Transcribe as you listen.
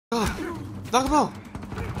Dr. Bell!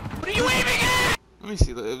 What are you aiming at? Let me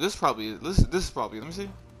see. This probably. This is probably. Let me see.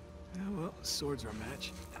 Yeah, well, swords are a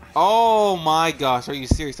match. Oh my gosh! Are you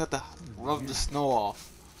serious? I have to rub the snow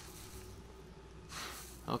off.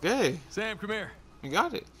 Okay. Sam, come here. You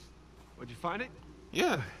got it. What'd you find it?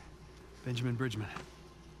 Yeah. Benjamin Bridgman.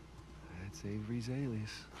 That's Avery's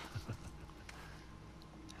alias.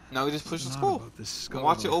 Now we just push the What's odd skull. about this And skull,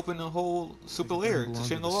 watch it though? open the whole super Like it layer belonged to to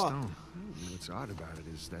shame the the law. stone. What's odd about it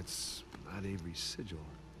is that's not Avery's sigil.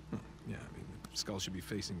 Yeah, I mean, the skull should be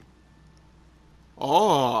facing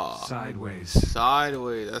Oh. sideways.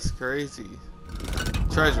 Sideways. That's crazy.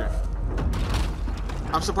 Treasure.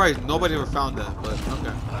 I'm surprised nobody ever found that, but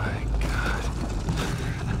okay. My God.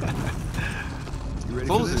 You ready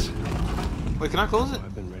Close for this? it. Wait, can I close it?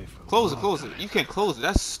 I've been ready for Close it, close it. You can't close it.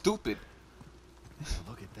 That's stupid.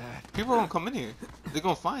 Look at that. People are gonna come in here. They're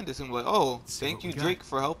gonna find this and be like, oh, Let's see thank what you, we got. Drake,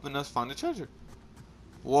 for helping us find the treasure.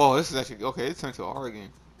 Whoa, this is actually okay. It turned to a horror game.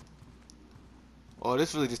 Oh,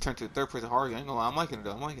 this really just turned to a third-person horror game. I ain't gonna lie, I'm liking it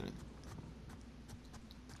though. I'm liking it.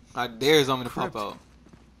 I dare zombie to pop Crypt. out.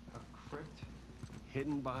 A crypt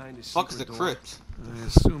hidden behind a Fuck is a secret door crypt? I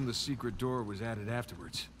assume the secret door was added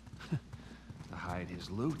afterwards. to hide his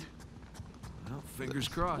loot. Well, fingers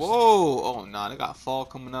crossed. Whoa! Oh nah, they got fall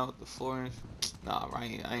coming out the floor. Nah, I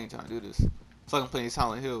ain't trying to do this. It's like I'm playing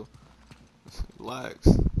Silent Hill. Just relax.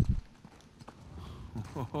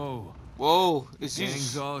 Whoa. Whoa! It's Gang's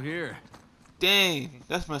Jesus. all here. Dang,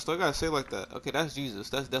 that's messed up. I gotta say it like that. Okay, that's Jesus.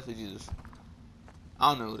 That's definitely Jesus.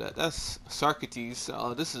 I don't know who that. That's Socrates.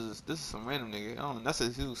 Oh, this is some random nigga. Oh, that's a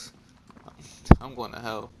Zeus. I'm going to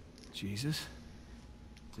hell. Jesus.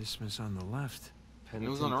 Dismas on the left. Penitent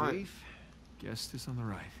was on the right. thief, Gestas on the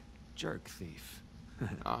right. jerk thief.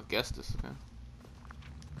 I guess this. Okay.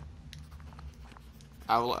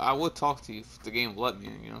 I would talk to you if the game let me.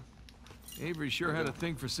 You know. Avery sure had a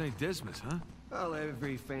thing for St. Dismas, huh? Well,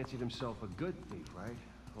 Avery fancied himself a good thief, right?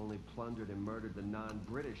 Only plundered and murdered the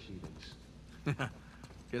non-British heathens.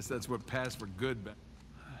 Guess that's what passed for good back.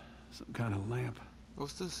 Some kind of lamp.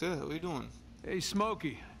 What's this? Yeah, what are you doing? Hey,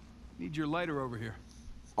 Smokey. Need your lighter over here.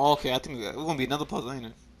 Oh, okay, I think we're gonna be another puzzle, ain't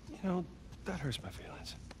it? You know, that hurts my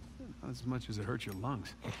feelings. Not as much as it hurts your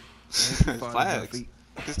lungs. Flags.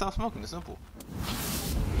 Just stop smoking. It's simple.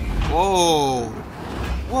 Whoa!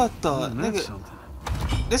 What the That's nigga? something.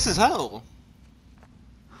 This is hell.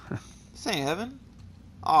 This ain't heaven.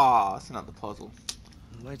 Ah, it's another puzzle.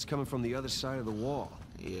 The light's coming from the other side of the wall.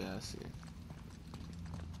 Yeah, I see.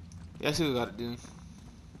 Yeah, I see what we gotta do.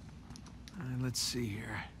 Let's see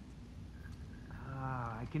here.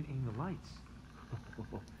 Ah, I can aim the lights.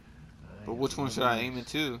 But which one should I aim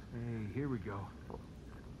into? Hey, here we go.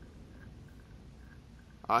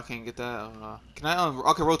 Oh, I can't get that. Can I?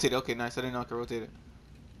 I can rotate it. Okay, nice. I didn't know I could rotate it.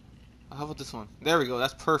 How about this one? There we go.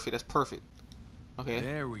 That's perfect. That's perfect. Okay.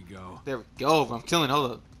 There we go. There we go. I'm killing.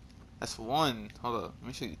 Hold up. That's one. Hold up. Let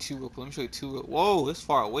me show you two real quick. Let me show you two. Whoa, it's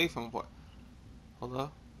far away from apart. Hold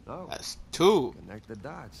up. Oh, That's two. connect the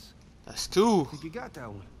dots. That's two. I think you got that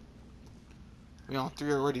one. We on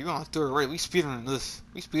three already. We on three already. We speedrunning this.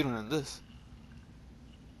 We speedrunning this.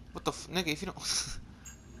 What the nigga? If you don't.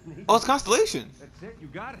 Oh, it's Constellation. That's it. You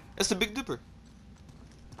got it. It's the Big Dipper.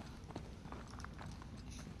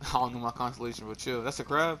 I don't know my constellation, but chill. That's a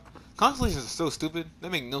crab. Constellations are so stupid. They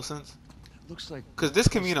make no sense. Looks like. Cause this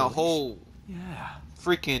can mean a whole Yeah.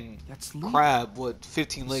 freaking That's Lee. crab with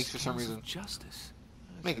 15 legs for some Scales of reason. Justice.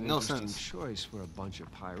 That's Make an no interesting sense. choice for a bunch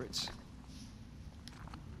of pirates.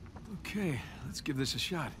 Okay, let's give this a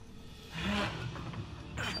shot.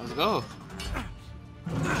 Let's go.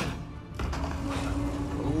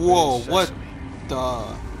 Whoa, what the?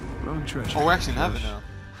 Wrong treasure. Oh, we're actually in heaven now.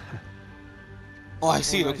 Oh, I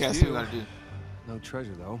see it. Okay, I see what we gotta do. No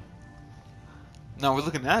treasure though. No, we're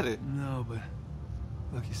looking at it. No, but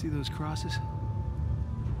look, you see those crosses?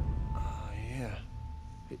 Yeah.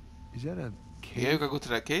 Is that a cave? Yeah, we gotta go to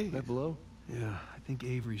that cave. Right below? Yeah, I think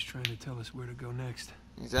Avery's trying to tell us where to go next.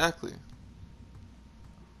 Exactly.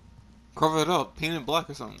 Cover it up, paint it black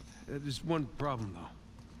or something. There's one problem,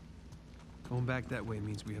 though. Going back that way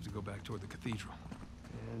means we have to go back toward the cathedral.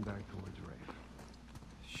 And back towards Rafe.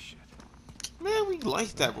 Shit. Man, we like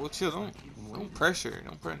that, bro. Chill. Don't pressure.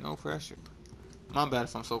 No pressure. My bad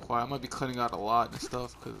if I'm so quiet. I might be cutting out a lot and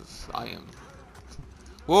stuff because I am.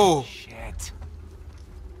 Whoa. Shit.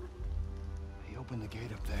 He opened the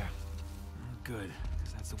gate up there. Good,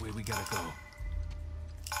 because that's the way we gotta go.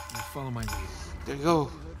 Now follow my lead. There you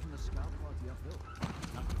go.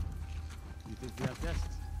 You think we have guests?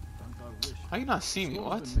 Thank God wish. How you not see me?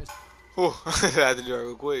 What? Been missed. Oh, I had to do it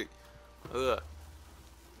real quick. Ugh.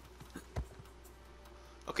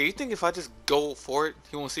 Okay, you think if I just go for it,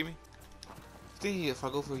 he won't see me? See, if I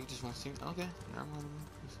go for it, you just won't see me. Okay. I'm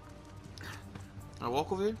I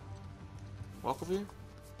walk over here? Walk over here?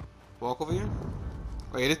 Walk over here?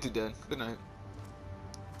 Oh yeah, this dude dead. Good night.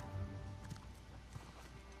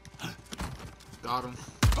 Got him.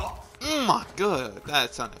 Oh my god,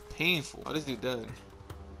 that sounded painful. Oh, this dude dead.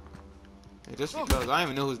 Hey, just because I don't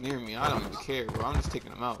even know who's near me, I don't even care, bro. I'm just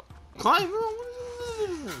taking him out. Climb, bro.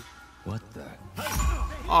 What the?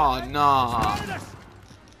 Oh nah.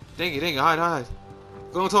 Dang it, hide.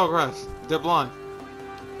 Go in tall grass. They're blind.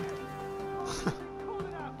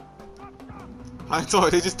 I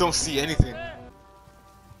thought they just don't see anything.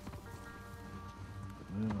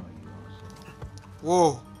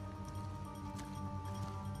 Whoa.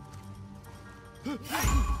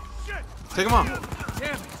 Take him out.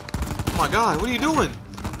 Oh my god, what are you doing?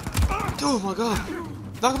 Oh my god.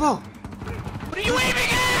 Knock him out. What are you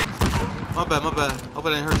aiming at? My bad. Hope I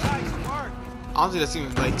didn't hurt you. I don't think that's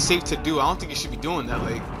even like safe to do. I don't think you should be doing that.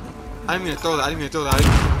 Like, I didn't mean to throw that.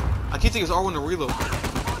 I can't take his R1 to reload.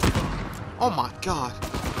 Oh my god.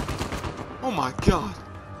 Oh my god.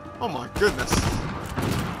 Oh my goodness.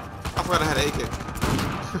 I forgot I had an AK.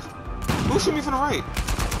 Who shot me from the right?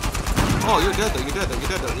 Oh, you're dead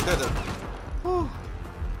though. Whew.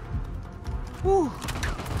 Whew.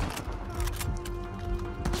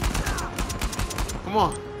 Come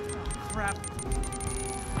on. Crap.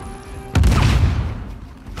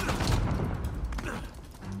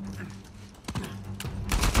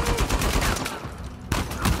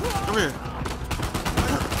 Come here.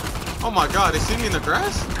 Oh my god, they see me in the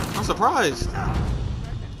grass? I'm surprised.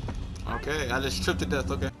 Okay, I just tripped to death,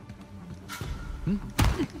 okay.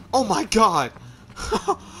 Oh my god!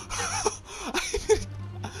 I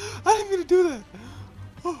didn't mean to do that.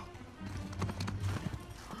 Oh.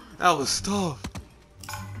 That was tough.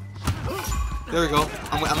 There we go.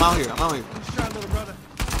 I'm out here. I'm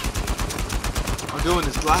doing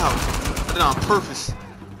this loud. I did it on purpose.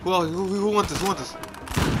 Who wants this? There's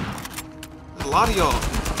a lot of y'all.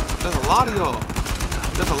 A lot of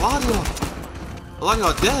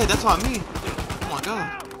y'all dead. That's what I mean. Oh my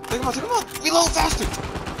god. Take him out. Reload faster.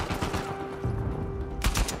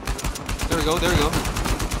 There we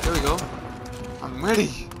go. I'm ready. I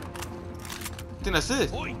think that's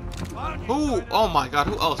it. Who? Oh my god.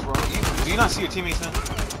 Who else, bro? Do you not see your teammates now?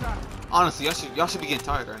 Honestly, y'all should be getting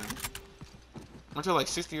tired right now. Aren't you like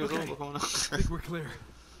 60 years old? What's going on? I think we're clear.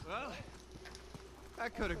 Well,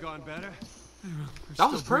 that could have gone better.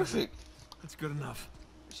 That was perfect. That's good enough.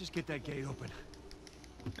 Let's just get that gate open.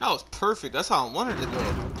 That was perfect. That's how I wanted it to go.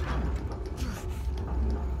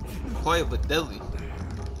 Quiet but deadly.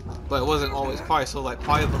 But it wasn't always quiet, so like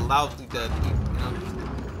quiet but loudly deadly. You know?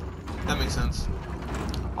 That makes sense.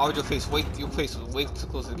 Why would your face was way too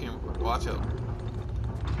close to the camera, bro. Watch out.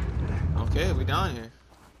 Okay, we down here.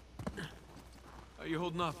 Are you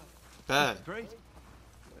holding up? Bad. Great.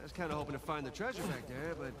 I was kind of hoping to find the treasure back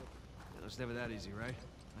there, but you know, it's never that easy, right?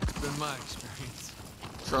 That's been my experience.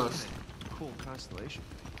 Trust. Cool constellation.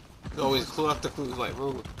 It's always clue after clue. Like,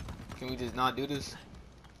 bro, can we just not do this?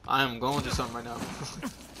 I am going to something right now.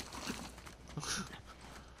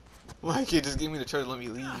 Why can't you just give me the treasure and let me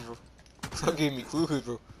leave, bro? Stop giving me clues,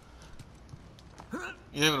 bro.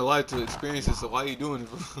 You haven't allowed to experience it, so why are you doing it,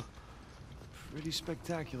 bro? Pretty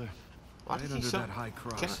spectacular. Why Right did he under show? that high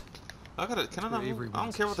cross. Can I not? Avery I don't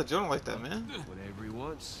wants care us. about the journal like that, man. What Avery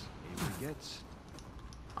wants, Avery gets.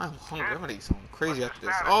 I'm hungry. I'm gonna eat something crazy after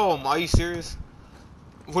this. Oh, are you serious?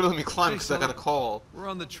 Wouldn't let me climb because I got a call. We're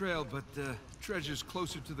on the trail, but treasure's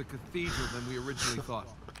closer to the cathedral than we originally thought.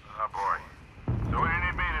 Oh boy. So what do you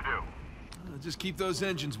need me to do? Just keep those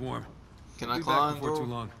engines warm. Can We'll I be back climb, before bro? too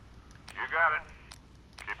long. You got it.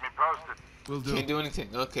 Keep me posted. We'll do. Can't do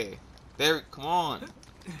anything. Okay. There. Come on.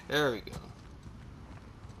 There we go.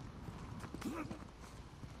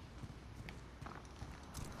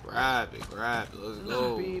 Grab it. Let's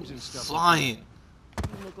go. Beams and stuff. Flying.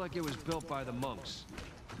 It looked like it was built by the monks.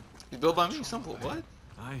 You built by me? Simple. What?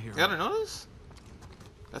 I hear You gotta know this?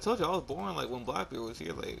 I told you I was born like when Blackbeard was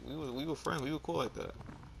here. Like we were friends. We were cool like that.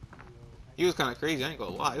 He was kind of crazy. I ain't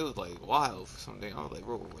gonna lie. It was like wild for something. I was like,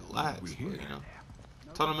 bro, relax. We Bro, here. you know.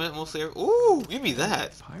 Tournament mostly. Ooh, give me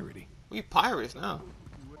that. piratey. We pirates now.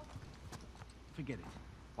 Forget it.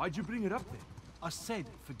 Why'd you bring it up then? I said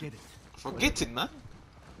forget it. Forget it, man.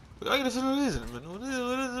 I get a reason, man.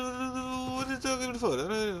 What is talking for?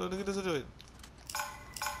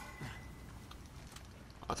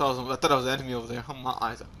 I thought I was an enemy over there. My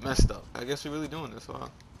eyes are messed up. I guess we're really doing this, huh?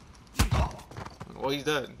 Well, he's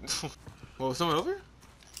dead. Well, was someone over here?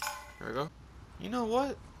 There we go. You know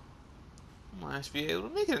what? I might actually be able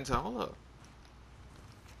to make it in time. Hold up.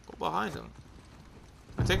 Go behind him.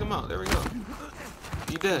 Take him out. There we go.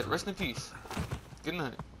 He dead. Rest in peace. Good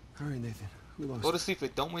night. All right, Nathan. We lost. Go to sleep.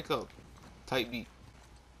 But don't wake up. Tight beat.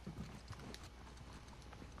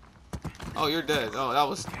 Oh, you're dead. Oh, that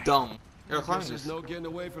was dumb. Here, climb There's this. no getting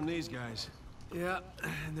away from these guys. Yeah,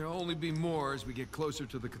 and there'll only be more as we get closer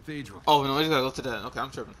to the cathedral. Oh no, we just gotta go to that. Okay, I'm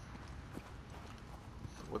tripping.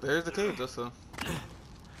 Well, there's the cave, though. So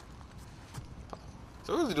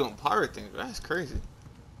we're really doing pirate things. That's crazy.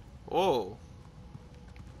 Whoa.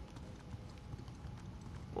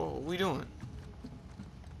 Whoa, what are we doing?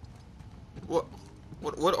 What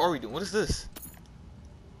are we doing? What is this?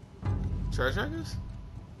 Treasure, I guess?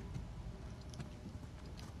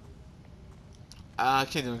 I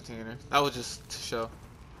can't do anything in there. That was just to show.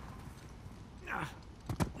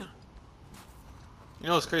 You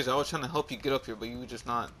know what's crazy? I was trying to help you get up here, but you were just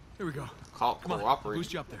not Here we go. Come on, cooperating.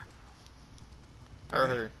 boost you up there.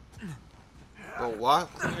 Hurry. Bro, why?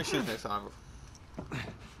 Clean your shoes next time, bro.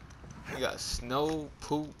 You got snow,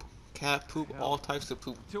 poop, cat poop, all types of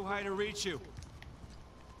poop. Too high to reach you.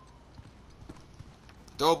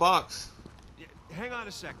 Throw a box. Yeah, hang on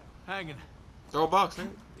a second. Hanging. Throw a box, nigga.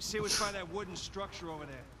 You see what's by that wooden structure over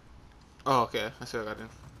there? Oh, okay. I see what I got to do.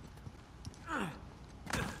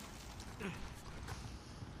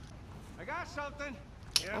 I got something.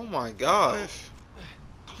 Yeah. Oh my gosh.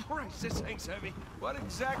 Christ, this thing's heavy. What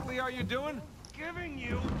exactly are you doing? Giving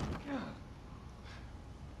you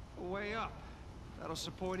a way up. That'll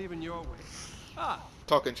support even your weight. Ah,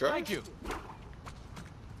 Talking trash? thank you.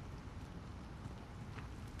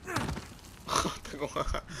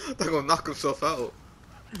 They're gonna knock himself out.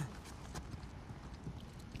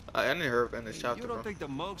 I didn't hear in this chapter, You don't bro. think the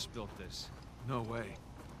monks built this? No way.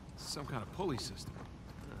 Some kind of pulley system.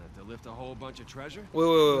 To lift a whole bunch of treasure?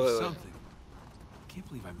 Wait. Something. I can't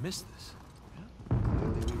believe I missed this.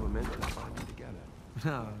 Maybe we were meant to find it together.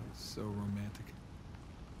 Ah, so romantic.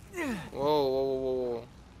 Whoa.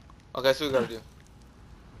 Okay, so we gotta do.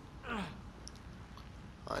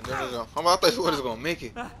 Alright, no. I thought you was gonna make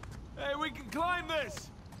it. Hey, we can climb this!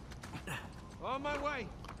 On my way.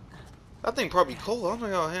 That thing probably cold. I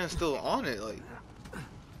don't know how hands still on it. Like,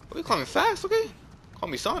 we climbing fast, okay? Call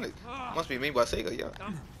me Sonic. Must be made by Sega, yeah.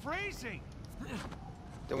 I'm freezing.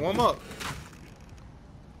 Then warm up.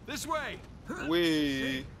 This way!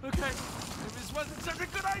 We. Okay, if this wasn't such a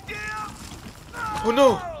good idea! Oh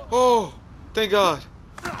no! Oh, thank God.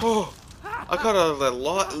 Oh, I caught it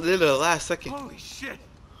literally the last second. Holy shit!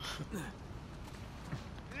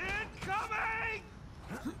 Incoming!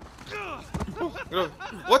 You know,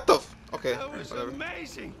 what the? Okay, That was whatever.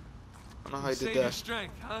 amazing. I don't know how you Save did your that.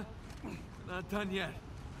 strength, huh? Not done yet.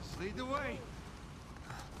 Just lead the way.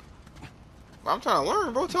 I'm trying to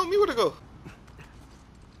learn, bro. Tell me where to go.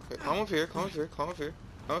 Okay, climb up here.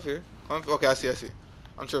 Okay, I see.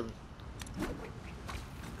 I'm tripping.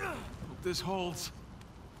 Hope this holds.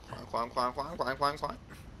 Climb.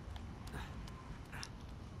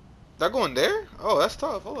 They're going there? Oh, that's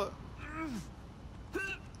tough. Hold up.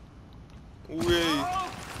 Wait.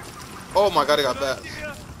 Oh my God, it got bad.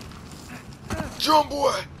 Jump,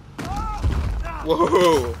 boy.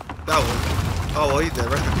 Whoa. That was. Oh, well, he dead.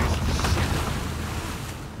 Rest in peace.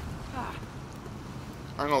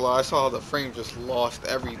 I ain't gonna lie. I saw how the frame just lost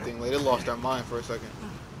everything. Like, they lost their mind for a second.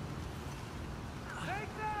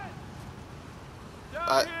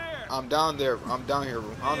 I'm down there. I'm down here,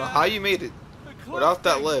 bro. I don't know how you made it without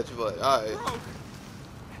that ledge, but alright. Gotta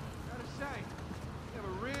say, you have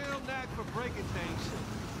a real knack for breaking things,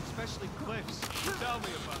 especially cliffs. Tell me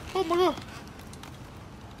about it. Oh my God.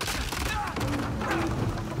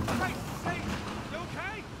 Hey, you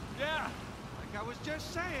okay? Yeah. Like I was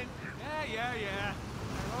just saying. Yeah.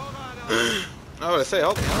 Hold on. I would say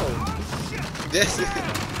help me. Oh. Oh, shit. Yes.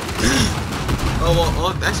 Oh, well,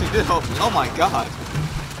 it actually did help me. Oh my God.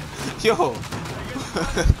 Yo. Yo.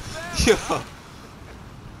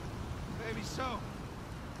 Maybe so.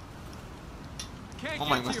 Can't Oh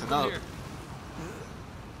my, get to you messing from up. here.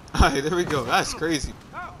 Alright, there we go. That's crazy.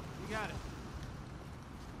 Oh, you got it.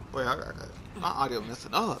 Wait, I got my audio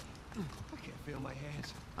messing up. I can't feel my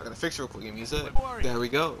hands. I gotta fix it real quick. Give me a sec. Don't worry. There we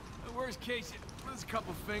go. The worst case, lose a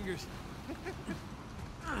couple fingers.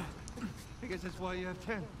 I guess that's why you have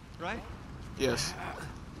 10, right? Yes.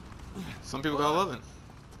 Some people got 11.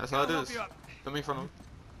 That's how it I'll help is. you up. Let me in front of him.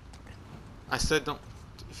 I said don't.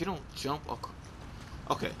 If you don't jump,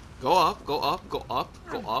 okay. Go up.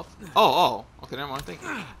 Oh. Okay, never mind. Thank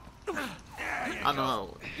you. I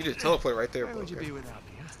know. You just teleport right there, Where bro. would you Okay. be without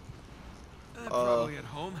me, huh? Probably at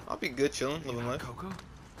home. I'll be good chilling, living Hot life. cocoa?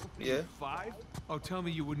 Yeah. 5? Oh, tell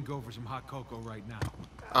me you wouldn't go for some hot cocoa right now.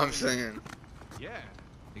 I'm saying. Yeah.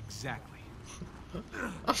 Exactly.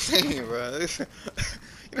 I'm saying, bro.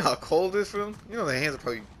 You know how cold it is for them? You know their hands are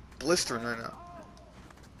probably blistering right now.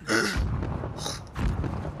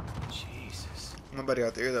 Jesus. Nobody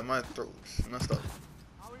out there that my throat's messed up.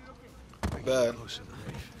 Bad.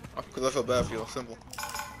 Because I feel bad for you. Simple.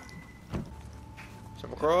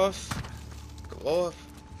 Jump across. Go off.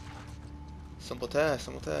 Simple task,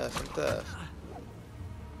 simple task, simple task.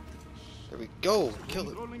 There we go. Kill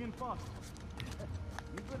it. Rolling in fast.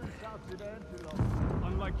 You've been in South Sudan too long.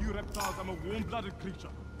 Unlike you reptiles, I'm a warm-blooded creature.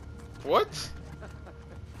 What?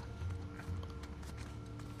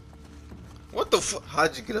 What the fuck?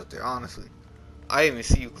 How'd you get up there, honestly? I didn't even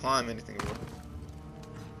see you climb anything, bro.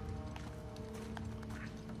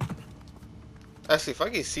 Actually, if I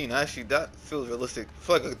get seen, actually, that feels realistic. I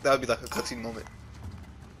feel like that would be like a cutscene moment.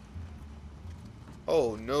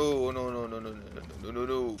 Oh, no, no, no, no, no, no, no, no,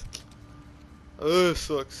 no. Ugh,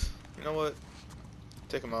 sucks. You know what?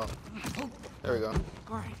 Take him out. There we go.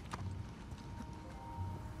 Alright.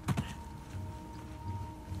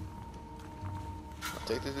 I'll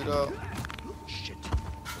take this dude out. Shit.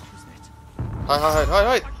 What was that?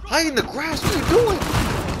 Hide. Hide in the grass. What are you doing?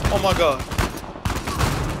 Oh my god.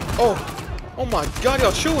 Oh my god,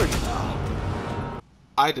 y'all shooting.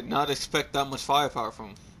 I did not expect that much firepower from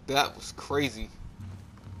him. That was crazy.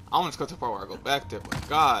 I want to go to the part where I go back there, but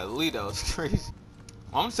golly, that was crazy.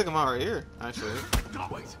 I'm gonna take him out right here, actually.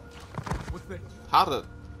 Wait. What's that? How the...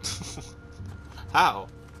 How?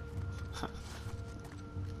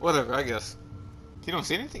 Whatever, I guess. You don't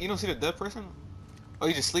see anything? You don't see the dead person? Oh,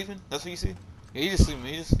 you just sleeping? That's what you see? Yeah, you just sleeping.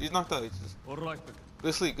 He's knocked out. He's just... Alright then.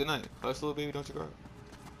 Good sleep. Good night. Hush, little baby. Don't you cry.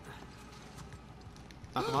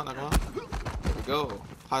 Knock him out. Knock him out. There we go.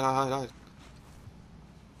 Hide.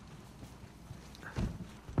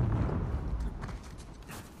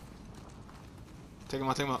 Take him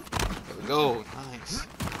out. There we go. Nice.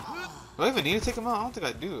 Do I even need to take him out? I don't think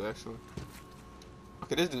I do, actually.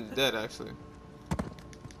 Okay, this dude's dead, actually.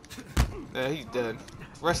 Yeah, he's dead.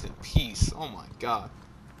 Rest in peace. Oh my god.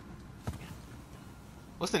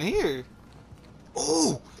 What's in here?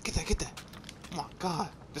 Oh! Get that. Oh my god.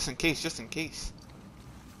 Just in case.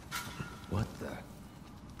 What the?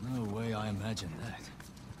 No way I imagined that.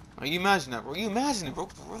 Oh, you imagine that, bro. You imagine it, bro.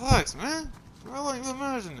 Relax, man. Relax, you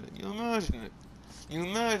imagine it. You imagine it.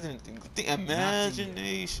 The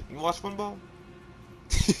imagination. You watch SpongeBob?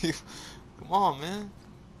 Come on, man.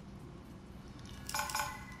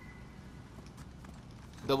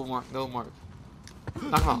 Double mark. Knock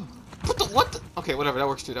him out. What the? Okay, whatever. That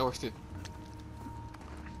works too.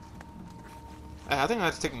 Hey, I think I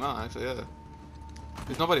have to take him out, actually, yeah.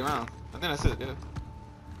 There's nobody around. I think that's it, yeah.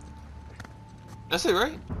 That's it,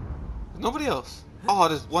 right? There's nobody else. Oh,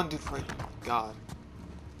 there's one dude right there. God.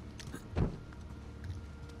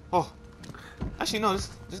 Oh. Actually, no, this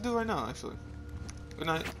dude right now, actually. Good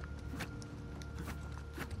night.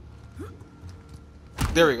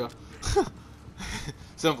 There we go.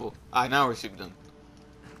 Simple. Alright, now we should be done.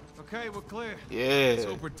 Okay, we're clear. Yeah.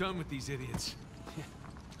 So we're done with these idiots.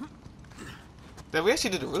 Yeah, we actually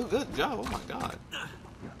did a really good job. Oh my god.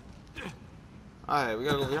 Alright, we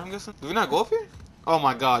gotta go here, I'm guessing. Did we not go up here? Oh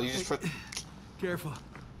my god, you just... Careful.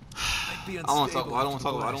 I don't want to talk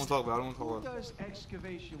about it. Who does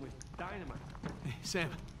excavation with dynamite? Hey,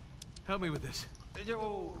 Sam, help me with this.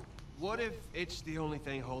 Oh, what if it's the only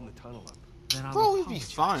thing holding the tunnel up? Then I'll Bro, we'd be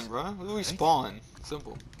apologize. fine, bro. We respawn.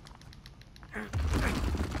 Simple.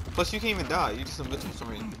 Plus, you can't even die. You just invincible for some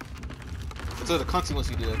reason. Until the cutscene once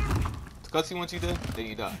you do that. The cutscene once you do, then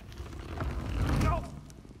you die. No.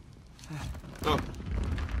 Oh.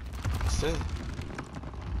 That's it.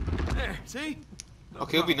 There, see? No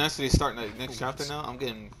Okay, it'll be problem. nice if they start the next chapter now. I'm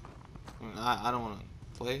getting... I don't want to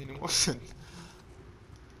play anymore.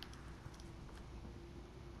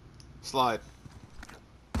 Slide.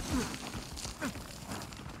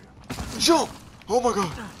 Jump! Oh my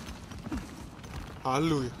god!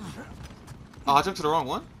 Hallelujah. Oh, I jumped to the wrong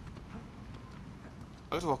one?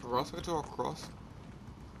 I got to walk across.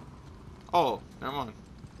 Oh, never mind.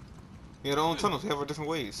 Yeah, their own tunnels. They have different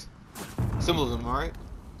ways. Similar to them, alright?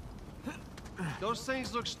 Those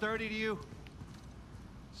things look sturdy to you?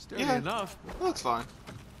 Sturdy Yeah. enough. That looks fine.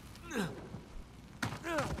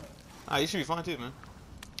 Ah, you should be fine too, man.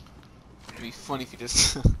 It'd be funny if you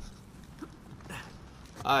just...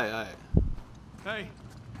 Alright. Hey,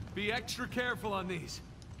 be extra careful on these.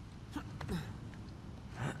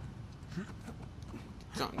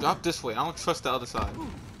 Drop this way. I don't trust the other side.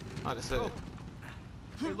 I just said it.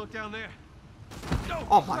 Hey, look down there.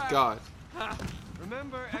 Oh my god.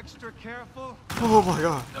 Remember, extra careful? Oh my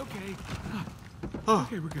god. Okay. Oh.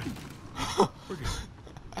 Okay, we're good. We're good.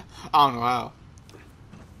 I don't know how.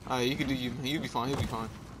 Alright, you can do you, man. You'll be fine. You'll be fine.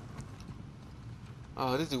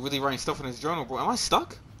 This dude really writing stuff in his journal, bro. Am I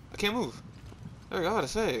stuck? I can't move. There you go, I gotta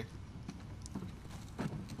say.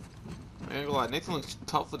 I ain't gonna lie, Nathan looks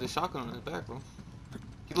tough with the shotgun on his back, bro.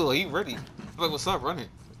 He look like he ready. He's like, what's up, running?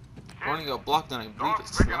 Running got blocked and I breathe.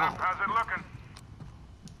 Door's picking up. How's it looking?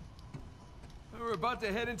 We're about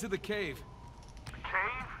to head into the cave.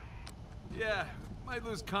 Cave? Yeah, might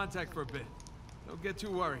lose contact for a bit. Don't get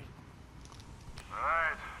too worried.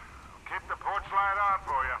 Alright. Keep the porch light on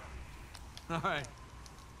for you. All right.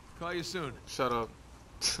 Call you soon. Shut up.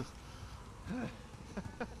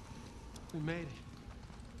 We made it.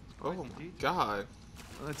 Oh my god.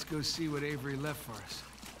 Let's go see what Avery left for us.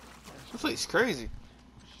 This place is crazy.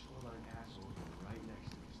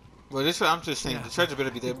 Well, this I'm just saying, the treasure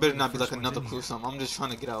better be there. It better not be like another clue or something. I'm just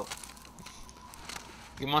trying to get out.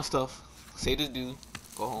 Get my stuff. Say this dude.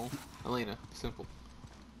 Go home. Elena. Simple.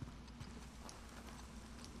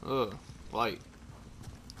 Ugh. Light.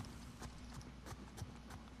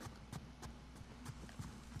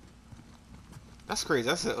 That's crazy.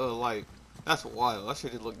 That's a like. That's wild. I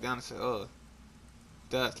should have looked down and said,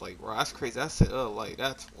 that's like, bro. That's crazy. That's a like.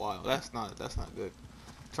 That's wild. That's not good.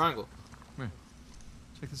 Triangle. Come here.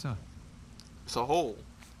 Check this out. It's a hole.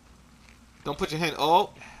 Don't put your hand.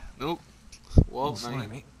 Oh, nope. Well,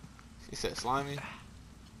 slimy. He said slimy.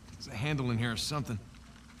 There's a handle in here or something.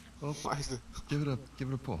 Oh, why is it? Give it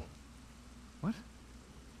a pull. What?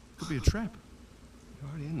 Could be a trap. You're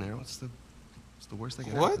already in there. What's the worst that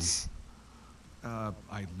can What? happen?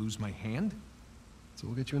 I lose my hand? So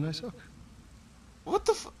we'll get you a nice hook. What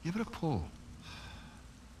the fuck? Give it a pull.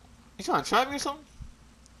 You trying to trap me or something?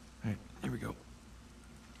 All right, here we go.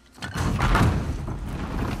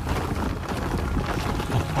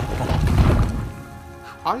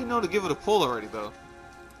 How do you know to give it a pull already, though?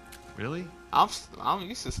 Really?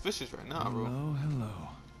 He's suspicious right now, bro. Hello.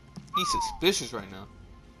 He's suspicious right now.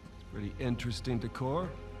 Pretty interesting decor.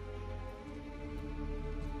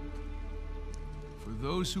 For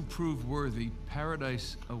those who prove worthy,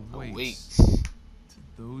 paradise awaits. Wait. To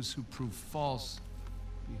those who prove false,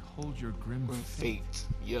 behold your grim fate. Fate.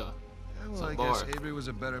 Yeah. Yeah, It's well, a I bar. guess Avery was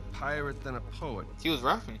a better pirate than a poet. He was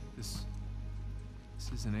rapping. This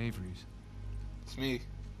isn't Avery's. It's me.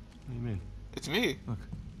 What do you mean? It's me. Look,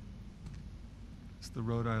 It's the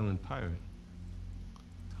Rhode Island pirate.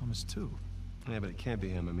 Thomas too. Yeah, but it can't be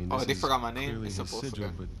him. I mean, Oh, this they is forgot my name? clearly It's his supposed to sigil,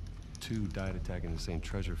 be. but two died attacking the same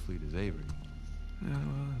treasure fleet as Avery. Yeah,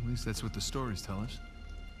 well, at least that's what the stories tell us.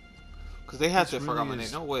 Because they had This to forgot my really name.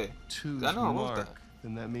 is No way. Two's I know I wrote mark, that.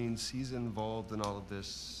 then that means he's involved in all of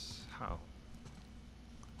this. How?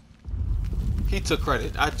 He took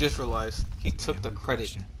credit. I just realized. He took the good credit.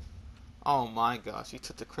 question. Oh my gosh. He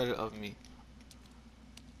took the credit of me.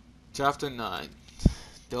 Chapter 9.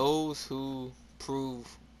 Those who prove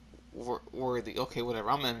worthy. Okay, whatever.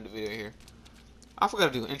 I'm ending the video here. I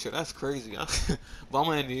forgot to do an intro. That's crazy. But I'm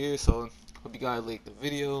gonna end it here. So hope you guys like the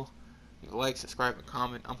video. You like, subscribe, and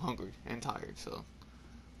comment. I'm hungry and tired. So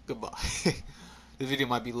goodbye. The video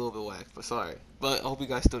might be a little bit whack, but sorry. But I hope you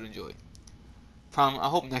guys still enjoy. I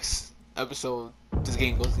hope next episode this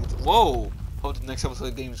game goes into. Whoa! Hope the next episode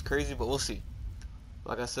of the game is crazy, but we'll see.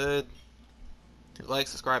 Like I said, like,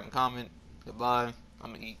 subscribe, and comment. Goodbye.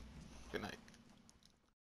 I'm gonna eat. Good night.